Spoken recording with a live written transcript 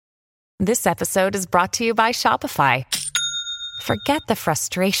This episode is brought to you by Shopify. Forget the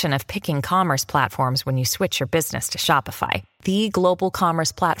frustration of picking commerce platforms when you switch your business to Shopify, the global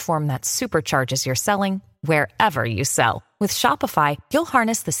commerce platform that supercharges your selling wherever you sell. With Shopify, you'll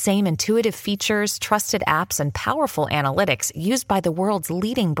harness the same intuitive features, trusted apps, and powerful analytics used by the world's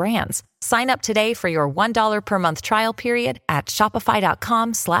leading brands. Sign up today for your $1 per month trial period at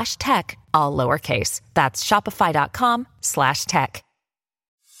shopify.com/tech, all lowercase. That's shopify.com/tech.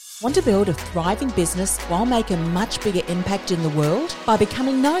 Want to build a thriving business while making a much bigger impact in the world? By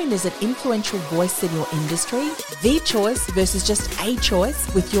becoming known as an influential voice in your industry, the choice versus just a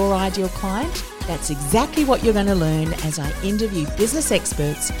choice with your ideal client? That's exactly what you're going to learn as I interview business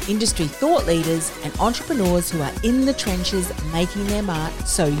experts, industry thought leaders, and entrepreneurs who are in the trenches making their mark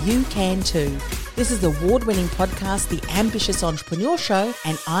so you can too. This is the award-winning podcast, The Ambitious Entrepreneur Show,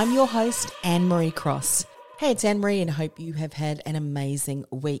 and I'm your host, Anne-Marie Cross. Hey, it's Anne-Marie and I hope you have had an amazing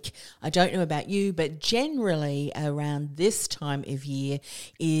week. I don't know about you, but generally around this time of year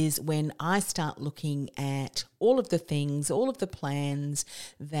is when I start looking at all of the things, all of the plans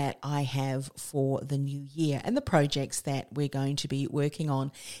that I have for the new year and the projects that we're going to be working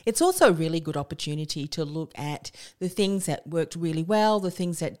on. It's also a really good opportunity to look at the things that worked really well, the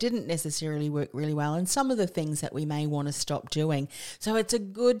things that didn't necessarily work really well, and some of the things that we may want to stop doing. So it's a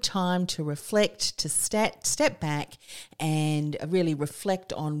good time to reflect, to step back and really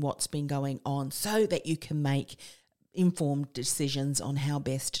reflect on what's been going on so that you can make informed decisions on how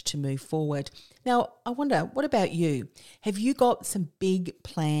best to move forward. Now, I wonder, what about you? Have you got some big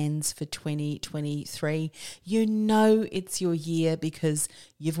plans for 2023? You know it's your year because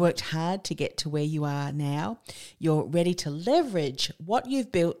you've worked hard to get to where you are now. You're ready to leverage what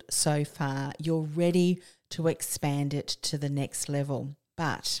you've built so far. You're ready to expand it to the next level.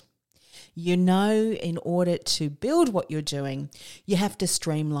 But you know, in order to build what you're doing, you have to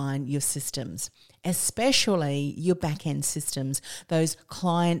streamline your systems, especially your back-end systems, those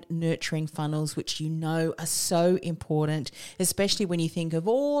client nurturing funnels, which you know are so important, especially when you think of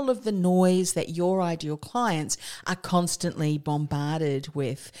all of the noise that your ideal clients are constantly bombarded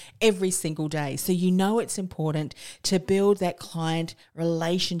with every single day. So you know it's important to build that client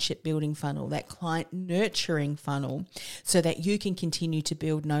relationship building funnel, that client nurturing funnel, so that you can continue to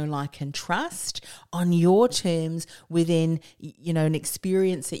build know, like, and trust on your terms within, you know, an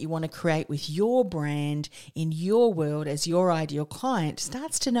experience that you want to create with your brand in your world as your ideal client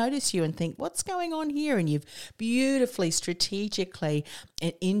starts to notice you and think, what's going on here? And you've beautifully, strategically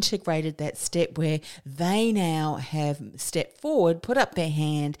integrated that step where they now have stepped forward, put up their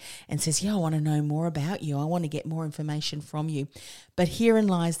hand and says, yeah, I want to know more about you. I want to get more information from you. But herein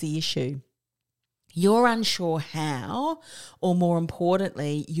lies the issue. You're unsure how, or more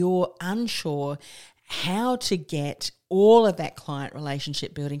importantly, you're unsure how to get all of that client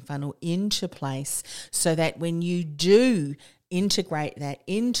relationship building funnel into place so that when you do integrate that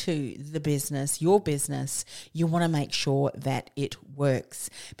into the business, your business, you want to make sure that it works.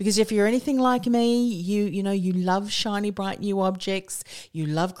 Because if you're anything like me, you know, you love shiny, bright new objects, you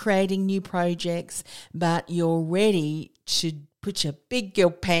love creating new projects, but you're ready to put your big girl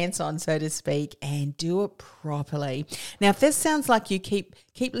pants on, so to speak, and do it properly. Now, if this sounds like you, keep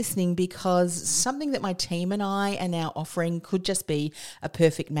listening, because something that my team and I are now offering could just be a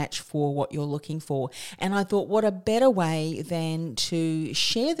perfect match for what you're looking for. And I thought, what a better way than to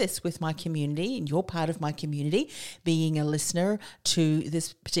share this with my community, and you're part of my community, being a listener to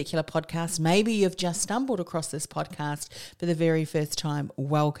this particular podcast. Maybe you've just stumbled across this podcast for the very first time.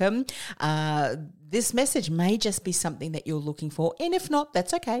 Welcome. This message may just be something that you're looking for, and if not,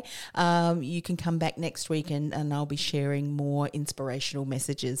 that's okay. You can come back next week and I'll be sharing more inspirational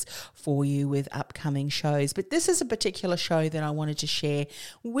messages for you with upcoming shows. But this is a particular show that I wanted to share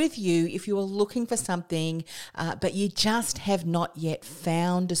with you if you are looking for something, but you just have not yet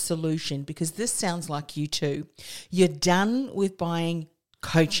found a solution, because this sounds like you too. You're done with buying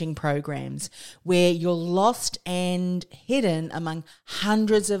coaching programs where you're lost and hidden among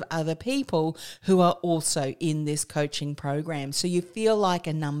hundreds of other people who are also in this coaching program. So you feel like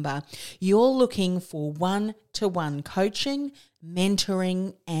a number. You're looking for one-to-one coaching,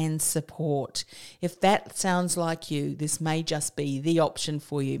 mentoring and support. If that sounds like you, this may just be the option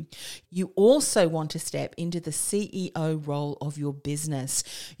for you. You also want to step into the CEO role of your business.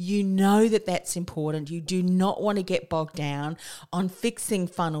 You know that that's important. You do not want to get bogged down on fixing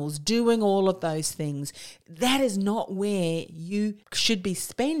funnels, doing all of those things. That is not where you should be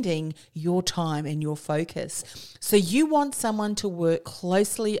spending your time and your focus. So you want someone to work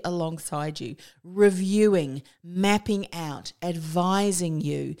closely alongside you, reviewing, mapping out, advising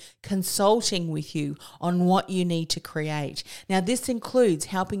you, consulting with you on what you need to create. Now, this includes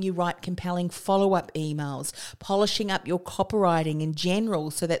helping you write compelling follow-up emails, polishing up your copywriting in general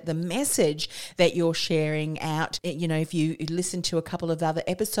so that the message that you're sharing out, if you listen to a couple of other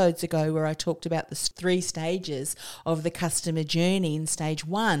episodes ago where I talked about the 3 stages of the customer journey, in stage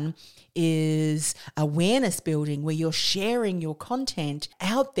 1 is awareness building, where you're sharing your content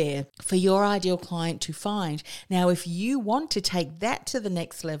out there for your ideal client to find. Now, if you want to take that to the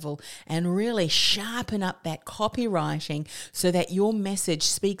next level and really sharpen up that copywriting so that your message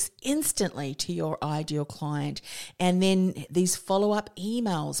speaks instantly to your ideal client, and then these follow-up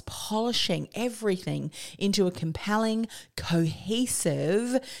emails, polishing everything into a compelling,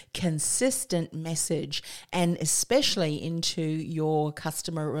 cohesive, consistent message, and especially into your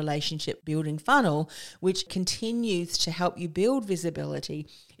customer relationship building funnel, which continues to help you build visibility.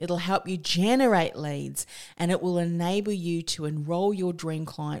 It'll help you generate leads, and it will enable you to enroll your dream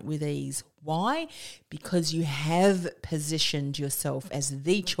client with ease. Why? Because you have positioned yourself as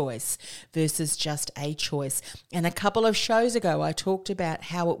the choice versus just a choice. And a couple of shows ago, I talked about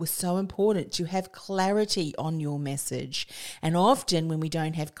how it was so important to have clarity on your message. And often when we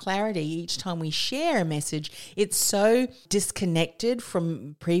don't have clarity, each time we share a message, it's so disconnected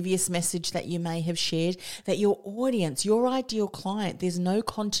from previous message that you may have shared that your audience, your ideal client, there's no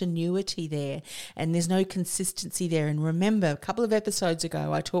continuity there and there's no consistency there. And remember, a couple of episodes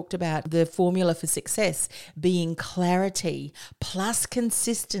ago, I talked about the formula for success being clarity plus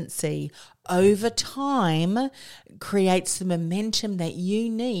consistency over time creates the momentum that you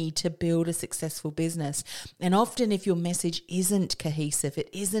need to build a successful business. And often if your message isn't cohesive, it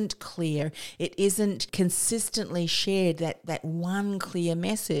isn't clear, it isn't consistently shared, that one clear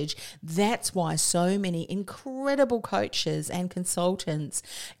message, that's why so many incredible coaches and consultants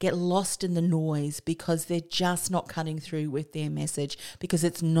get lost in the noise, because they're just not cutting through with their message, because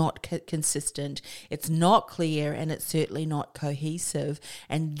it's not consistent, it's not clear, and it's certainly not cohesive.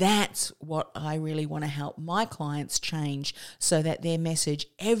 And that's what I really want to help my clients change, so that their message,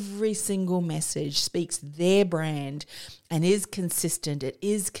 every single message, speaks their brand and is consistent, it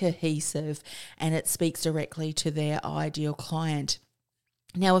is cohesive, and it speaks directly to their ideal client.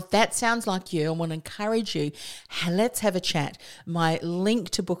 Now, if that sounds like you, I want to encourage you, let's have a chat. My link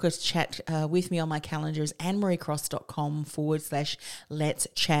to book a chat with me on my calendar is annemariecross.com/let's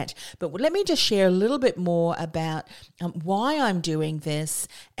chat. But let me just share a little bit more about why I'm doing this,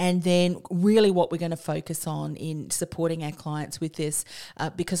 and then really what we're going to focus on in supporting our clients with this,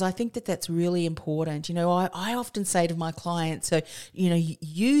 because I think that that's really important. I often say to my clients, so,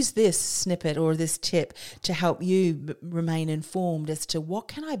 use this snippet or this tip to help you remain informed as to what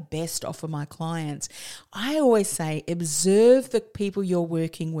can I best offer my clients. I always say, observe the people you're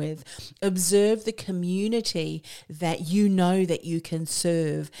working with, observe the community that you know that you can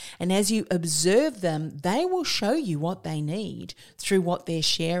serve. And as you observe them, they will show you what they need through what they're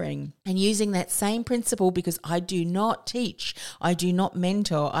sharing. And using that same principle, because I do not teach, I do not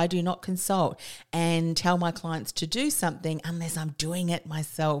mentor, I do not consult and tell my clients to do something unless I'm doing it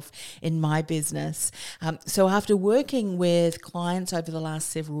myself in my business. So after working with clients over the last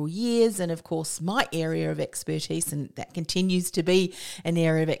several years, and of course my area of expertise, and that continues to be an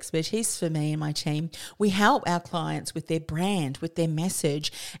area of expertise for me and my team, we help our clients with their brand, with their message,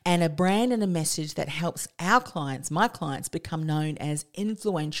 and a brand and a message that helps our clients, my clients, become known as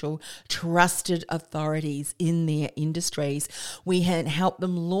influential, trusted authorities in their industries. We help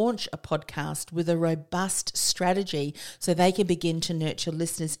them launch a podcast with a robust strategy so they can begin to nurture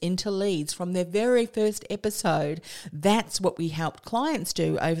listeners into leads from their very first episode. That's what we helped clients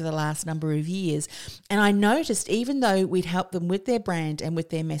do over the last number of years. And I noticed, even though we'd helped them with their brand and with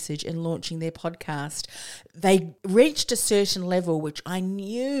their message in launching their podcast, they reached a certain level which I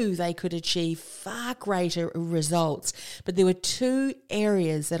knew they could achieve far greater results. But there were 2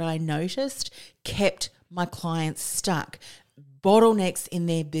 areas that I noticed kept my clients stuck. Bottlenecks in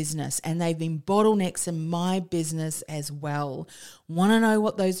their business, and they've been bottlenecks in my business as well. Want to know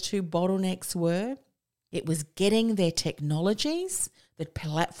what those 2 bottlenecks were? It was getting their technologies, the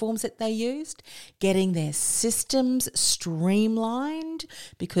platforms that they used, getting their systems streamlined,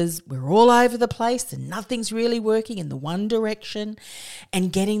 because we're all over the place and nothing's really working in the one direction,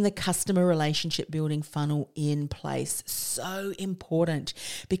 and getting the customer relationship building funnel in place. So important,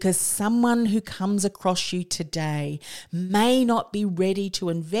 because someone who comes across you today may not be ready to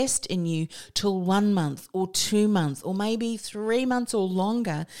invest in you till 1 month or 2 months or maybe 3 months or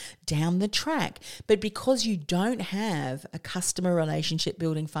longer down the track. But because you don't have a customer relationship relationship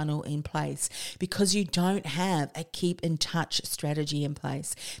building funnel in place, because you don't have a keep in touch strategy in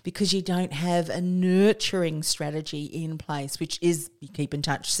place, because you don't have a nurturing strategy in place, which is the keep in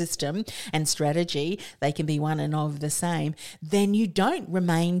touch system and strategy, they can be one and of the same, then you don't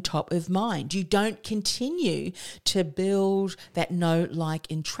remain top of mind. You don't continue to build that know,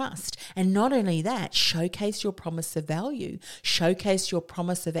 like, and trust. And not only that, showcase your promise of value, showcase your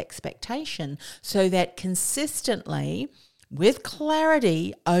promise of expectation, so that consistently, with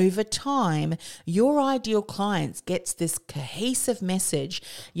clarity over time, your ideal clients gets this cohesive message.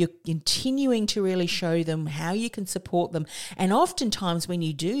 You're continuing to really show them how you can support them. And oftentimes when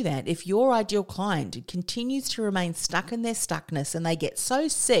you do that, if your ideal client continues to remain stuck in their stuckness and they get so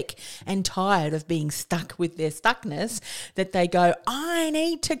sick and tired of being stuck with their stuckness that they go, I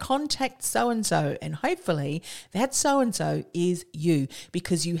need to contact so-and-so. And hopefully that so-and-so is you,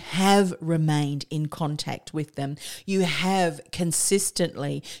 because you have remained in contact with them. You have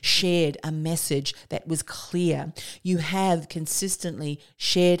consistently shared a message that was clear. You have consistently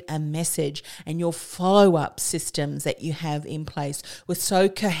shared a message, and your follow-up systems that you have in place were so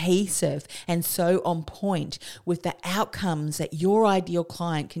cohesive and so on point with the outcomes that your ideal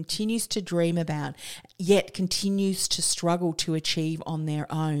client continues to dream about, yet continues to struggle to achieve on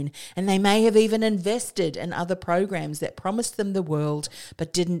their own. And they may have even invested in other programs that promised them the world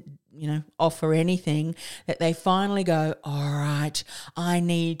but didn't offer anything, that they finally go, all right, I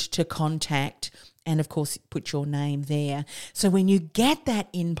need to contact, and of course put your name there. So when you get that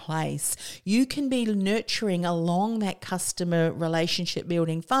in place, you can be nurturing along that customer relationship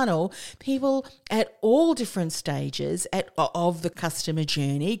building funnel people at all different stages of the customer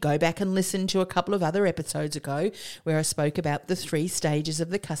journey. Go back and listen to a couple of other episodes ago where I spoke about the 3 stages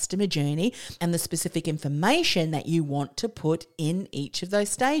of the customer journey and the specific information that you want to put in each of those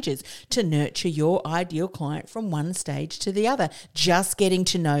stages to nurture your ideal client from one stage to the other. Just getting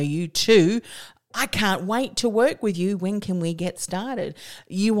to know you too. I can't wait to work with you. When can we get started?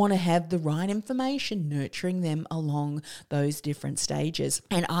 You want to have the right information, nurturing them along those different stages.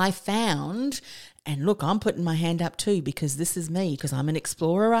 And I found, and look, I'm putting my hand up too, because this is me, because I'm an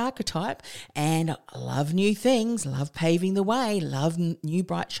explorer archetype and I love new things, love paving the way, love new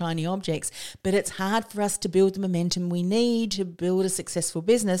bright shiny objects, but it's hard for us to build the momentum we need to build a successful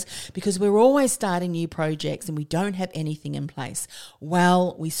business because we're always starting new projects and we don't have anything in place.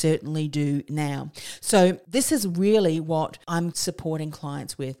 Well, we certainly do now. So this is really what I'm supporting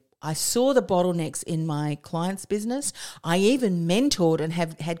clients with. I saw the bottlenecks in my client's business. I even mentored and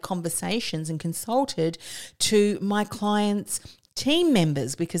have had conversations and consulted to my clients' team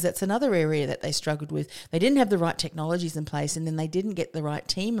members, because that's another area that they struggled with. They didn't have the right technologies in place, and then they didn't get the right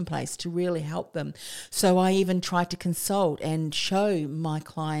team in place to really help them. So I even tried to consult and show my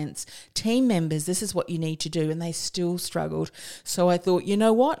clients' team members, this is what you need to do, and they still struggled. So I thought, you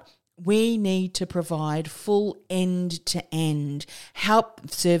know what? We need to provide full end-to-end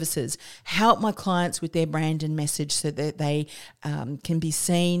help services, help my clients with their brand and message so that they can be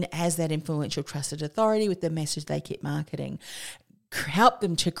seen as that influential, trusted authority with the message they keep marketing. Help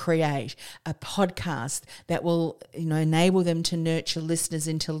them to create a podcast that will, enable them to nurture listeners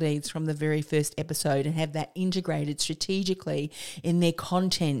into leads from the very first episode and have that integrated strategically in their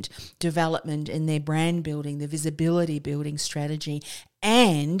content development, in their brand building, the visibility building strategy,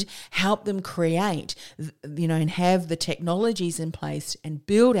 and help them create, and have the technologies in place and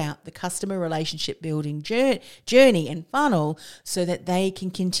build out the customer relationship building journey and funnel so that they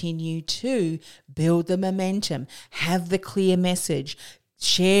can continue to build the momentum, have the clear message,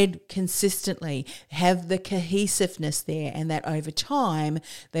 shared consistently, have the cohesiveness there, and that over time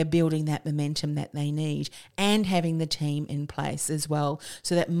they're building that momentum that they need, and having the team in place as well,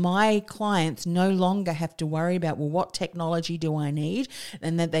 so that my clients no longer have to worry about, well, what technology do I need?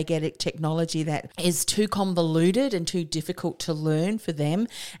 And that they get a technology that is too convoluted and too difficult to learn for them,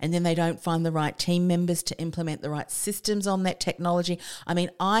 and then they don't find the right team members to implement the right systems on that technology. I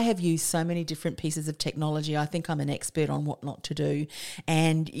mean, I have used so many different pieces of technology. I think I'm an expert on what not to do.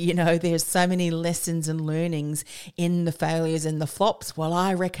 And, there's so many lessons and learnings in the failures and the flops. Well,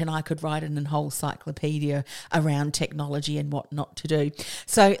 I reckon I could write in a whole encyclopedia around technology and what not to do.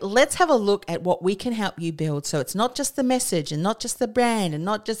 So let's have a look at what we can help you build. So it's not just the message and not just the brand and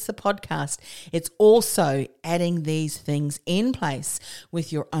not just the podcast. It's also adding these things in place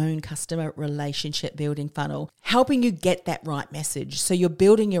with your own customer relationship building funnel, helping you get that right message. So you're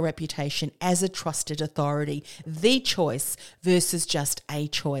building your reputation as a trusted authority, the choice versus just just a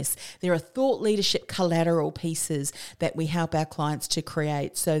choice. There are thought leadership collateral pieces that we help our clients to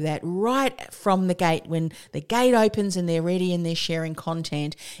create so that right from the gate, when the gate opens and they're ready and they're sharing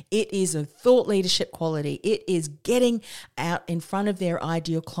content, it is a thought leadership quality. It is getting out in front of their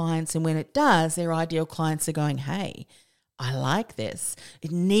ideal clients. And when it does, their ideal clients are going, hey, I like this. It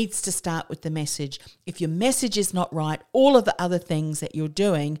needs to start with the message. If your message is not right, all of the other things that you're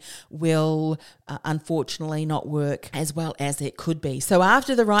doing will unfortunately not work as well as it could be. So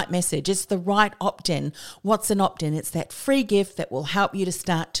after the right message, it's the right opt-in. What's an opt-in? It's that free gift that will help you to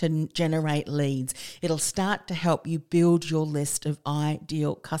start to generate leads. It'll start to help you build your list of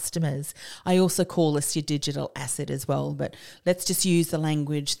ideal customers. I also call this your digital asset as well, but let's just use the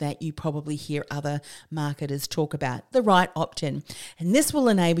language that you probably hear other marketers talk about, the right opt-in. And this will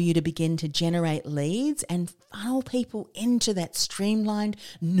enable you to begin to generate leads and funnel people into that streamlined,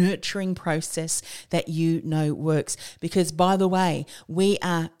 nurturing process that you know works. Because, by the way, we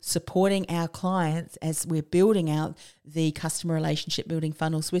are supporting our clients as we're building out the customer relationship building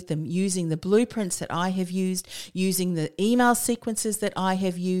funnels with them, using the blueprints that I have used, using the email sequences that I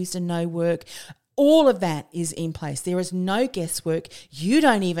have used and know work. All of that is in place. There is no guesswork. You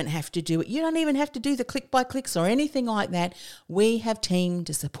don't even have to do it. You don't even have to do the click by clicks or anything like that. We have team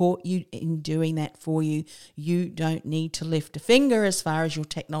to support you in doing that for you. You don't need to lift a finger as far as your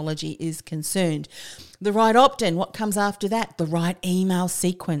technology is concerned. The right opt-in, what comes after that? The right email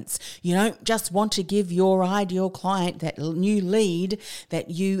sequence. You don't just want to give your ideal client that new lead that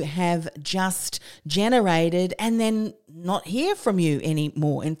you have just generated and then not hear from you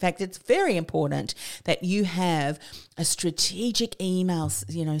anymore. In fact, it's very important that you have a strategic email,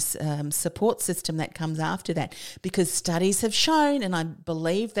 support system that comes after that, because studies have shown, and I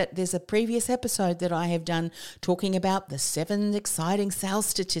believe that there's a previous episode that I have done talking about the 7 exciting sales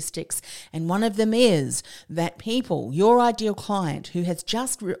statistics, and one of them is that people, your ideal client who has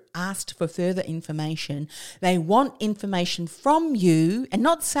just asked for further information, they want information from you and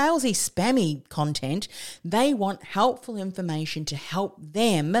not salesy, spammy content. They want helpful information to help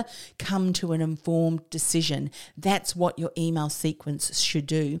them come to an informed decision. That's what your email sequence should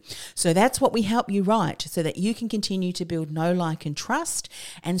do. So that's what we help you write so that you can continue to build know, like, and trust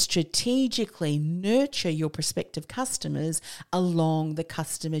and strategically nurture your prospective customers along the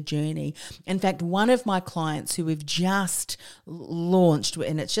customer journey. In fact, one of my clients who we've just launched,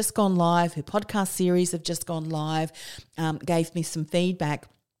 and it's just gone live, her podcast series have just gone live, gave me some feedback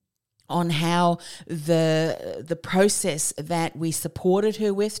on how the process that we supported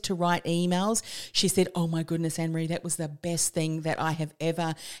her with to write emails. She said, oh my goodness, Anne-Marie, that was the best thing that I have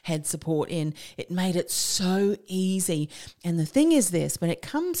ever had support in. It made it so easy. And the thing is this, when it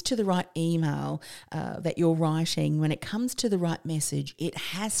comes to the right email that you're writing, when it comes to the right message, it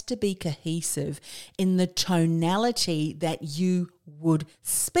has to be cohesive in the tonality that you would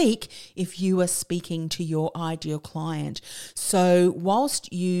speak if you are speaking to your ideal client. So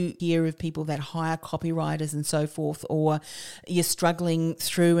whilst you hear of people that hire copywriters and so forth, or you're struggling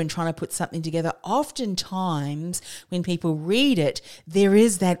through and trying to put something together, oftentimes when people read it, there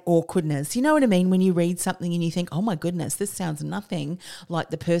is that awkwardness. You know what I mean? When you read something and you think, oh my goodness, this sounds nothing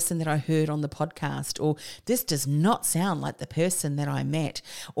like the person that I heard on the podcast, or this does not sound like the person that I met,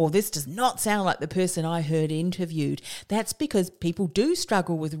 or this does not sound like the person I heard interviewed. That's because people do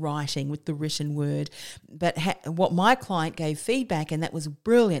struggle with writing, with the written word. But what my client gave feedback, and that was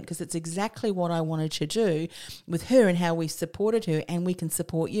brilliant because it's exactly what I wanted to do with her and how we supported her, and we can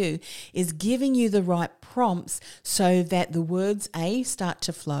support you, is giving you the right prompts so that the words A, start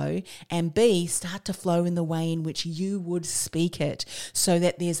to flow, and B, start to flow in the way in which you would speak it, so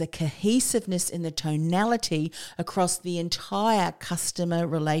that there's a cohesiveness in the tonality across the entire customer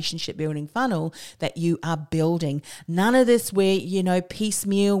relationship building funnel that you are building. None of this where,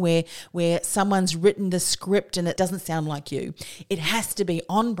 piecemeal, where someone's written the script and it doesn't sound like you. It has to be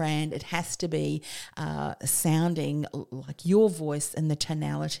on brand. It has to be sounding like your voice and the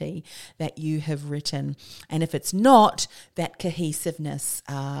tonality that you have written. And if it's not, that cohesiveness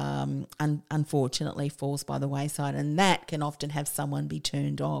unfortunately falls by the wayside, and that can often have someone be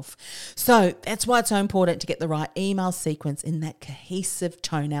turned off. So that's why it's so important to get the right email sequence in that cohesive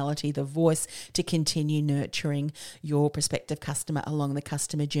tonality, the voice, to continue nurturing your prospective customer along the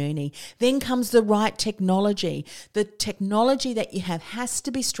customer journey. Then comes the right technology. The technology that you have has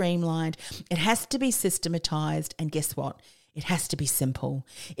to be streamlined. It has to be systematized. And guess what? It has to be simple.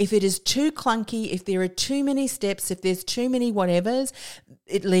 If it is too clunky, if there are too many steps, if there's too many whatevers,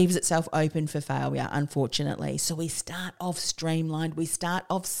 it leaves itself open for failure, unfortunately. So we start off streamlined, we start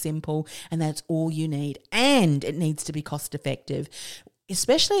off simple, and that's all you need. And it needs to be cost effective.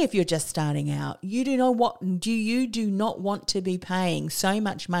 especially if you're just starting out. You do not want to be paying so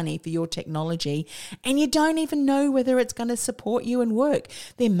much money for your technology and you don't even know whether it's going to support you and work.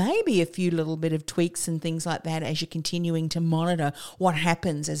 There may be a few little bit of tweaks and things like that as you're continuing to monitor what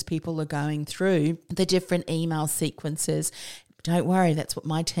happens as people are going through the different email sequences. Don't worry, that's what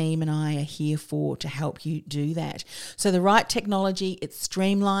my team and I are here for, to help you do that. So the right technology, it's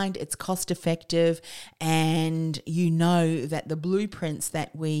streamlined, it's cost effective, and you know that the blueprints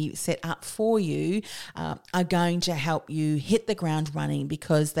that we set up for you are going to help you hit the ground running,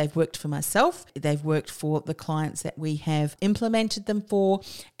 because they've worked for myself, they've worked for the clients that we have implemented them for,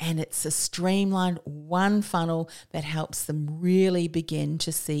 and it's a streamlined one funnel that helps them really begin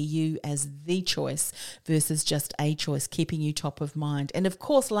to see you as the choice versus just a choice, keeping you top of mind. And of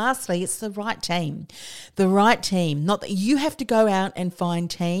course, lastly, it's the right team. The right team. Not that you have to go out and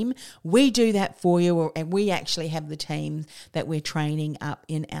find team. We do that for you, and we actually have the team that we're training up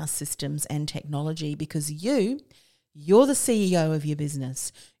in our systems and technology, because you're the CEO of your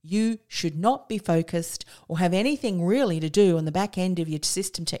business. You should not be focused or have anything really to do on the back end of your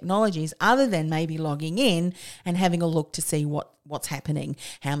system technologies other than maybe logging in and having a look to see what's happening.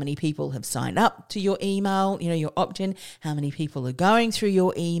 How many people have signed up to your email, your opt-in, how many people are going through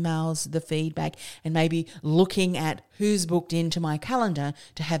your emails, the feedback, and maybe looking at who's booked into my calendar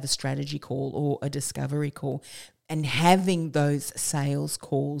to have a strategy call or a discovery call. And having those sales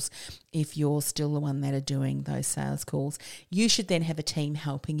calls, if you're still the one that are doing those sales calls, you should then have a team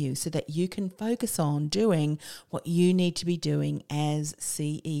helping you so that you can focus on doing what you need to be doing as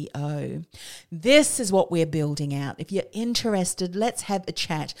CEO. This is what we're building out. If you're interested, let's have a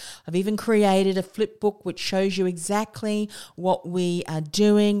chat. I've even created a flip book which shows you exactly what we are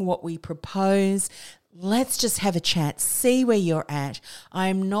doing, what we propose. Let's just have a chat, see where you're at.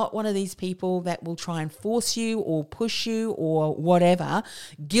 I'm not one of these people that will try and force you or push you or whatever,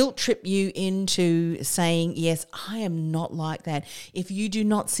 guilt trip you into saying, yes, I am not like that. If you do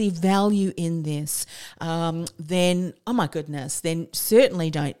not see value in this, then, oh my goodness, then certainly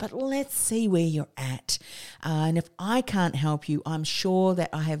don't. But let's see where you're at. And if I can't help you, I'm sure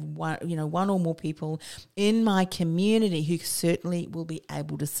that I have one or more people in my community who certainly will be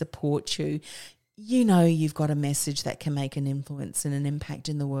able to support you. You've got a message that can make an influence and an impact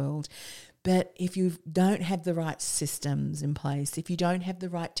in the world. But if you don't have the right systems in place, if you don't have the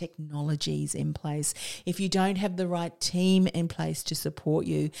right technologies in place, if you don't have the right team in place to support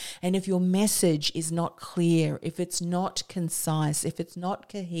you, and if your message is not clear, if it's not concise, if it's not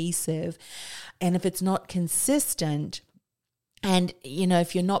cohesive, and if it's not consistent, and,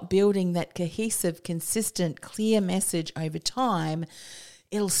 if you're not building that cohesive, consistent, clear message over time,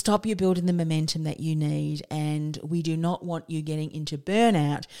 it'll stop you building the momentum that you need, and we do not want you getting into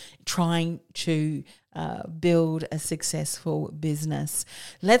burnout trying to build a successful business.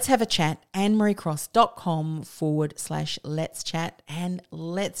 Let's have a chat. AnneMarieCross.com/let's chat, and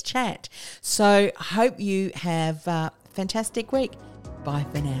let's chat. So I hope you have a fantastic week. Bye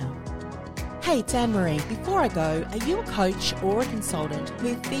for now. Hey, it's Anne-Marie. Before I go, are you a coach or a consultant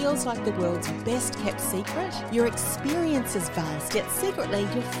who feels like the world's best kept secret? Your experience is vast, yet secretly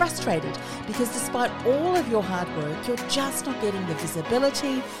you're frustrated because despite all of your hard work, you're just not getting the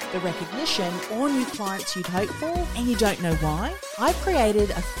visibility, the recognition, or new clients you'd hope for, and you don't know why? I've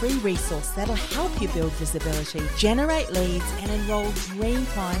created a free resource that'll help you build visibility, generate leads, and enroll dream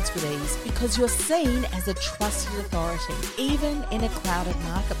clients with ease, because you're seen as a trusted authority, even in a crowded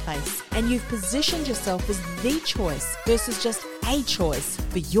marketplace, and you've positioned yourself as the choice versus just a choice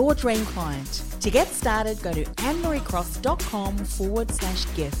for your dream client. To get started, go to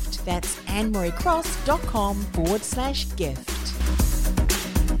AnneMarieCross.com/gift. That's AnneMarieCross.com/gift.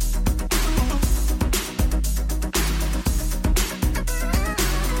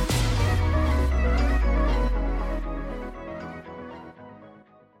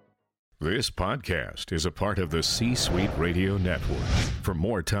 This podcast is a part of the C-Suite Radio Network. For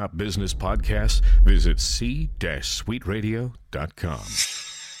more top business podcasts, visit c-suiteradio.com.